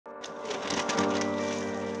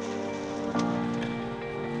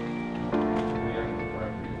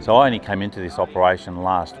So I only came into this operation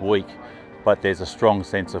last week, but there's a strong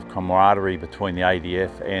sense of camaraderie between the ADF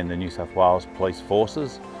and the New South Wales Police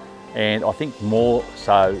forces. And I think more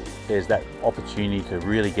so there's that opportunity to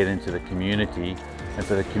really get into the community and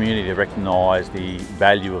for the community to recognise the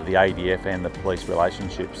value of the ADF and the police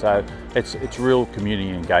relationship. So it's real community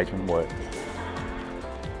engagement work.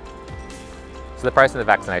 So the process of the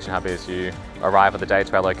vaccination hub is you arrive on the day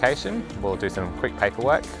to our location, we'll do some quick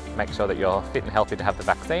paperwork, make sure that you're fit and healthy to have the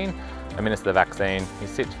vaccine, administer the vaccine, you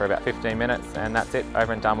sit for about 15 minutes and that's it,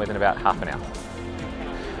 over and done within about half an hour.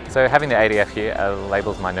 So having the ADF here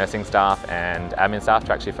enables my nursing staff and admin staff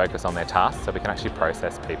to actually focus on their tasks so we can actually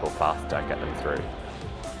process people faster and get them through.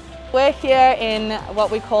 We're here in what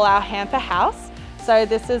we call our hamper house. So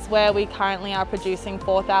this is where we currently are producing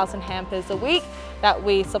 4,000 hampers a week that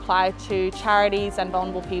we supply to charities and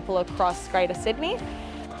vulnerable people across Greater Sydney.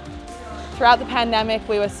 Throughout the pandemic,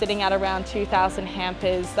 we were sitting at around 2,000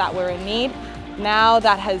 hampers that were in need. Now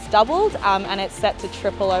that has doubled and it's set to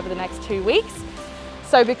triple over the next 2 weeks.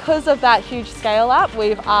 So because of that huge scale up,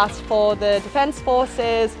 we've asked for the Defence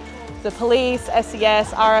Forces, the police,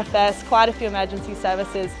 SES, RFS, quite a few emergency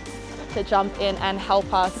services to jump in and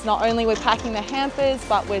help us, not only with packing the hampers,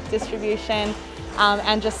 but with distribution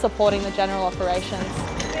and just supporting the general operations.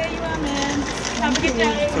 There you are, man. Have a good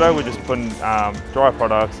day. Today we're just putting dry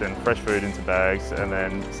products and fresh food into bags and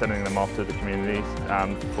then sending them off to the community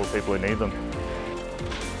for people who need them.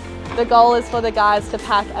 The goal is for the guys to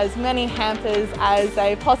pack as many hampers as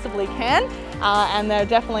they possibly can and they're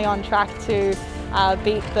definitely on track to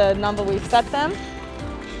beat the number we've set them.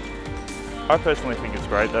 I personally think it's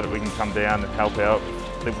great that we can come down and help out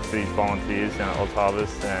with these volunteers down at Oz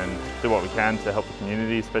Harvest and do what we can to help the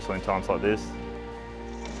community, especially in times like this.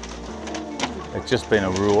 It's just been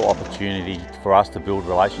a real opportunity for us to build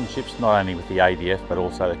relationships, not only with the ADF but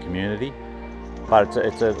also the community. But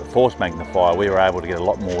it's a force magnifier. We were able to get a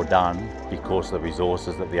lot more done because of the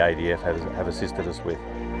resources that the ADF have assisted us with.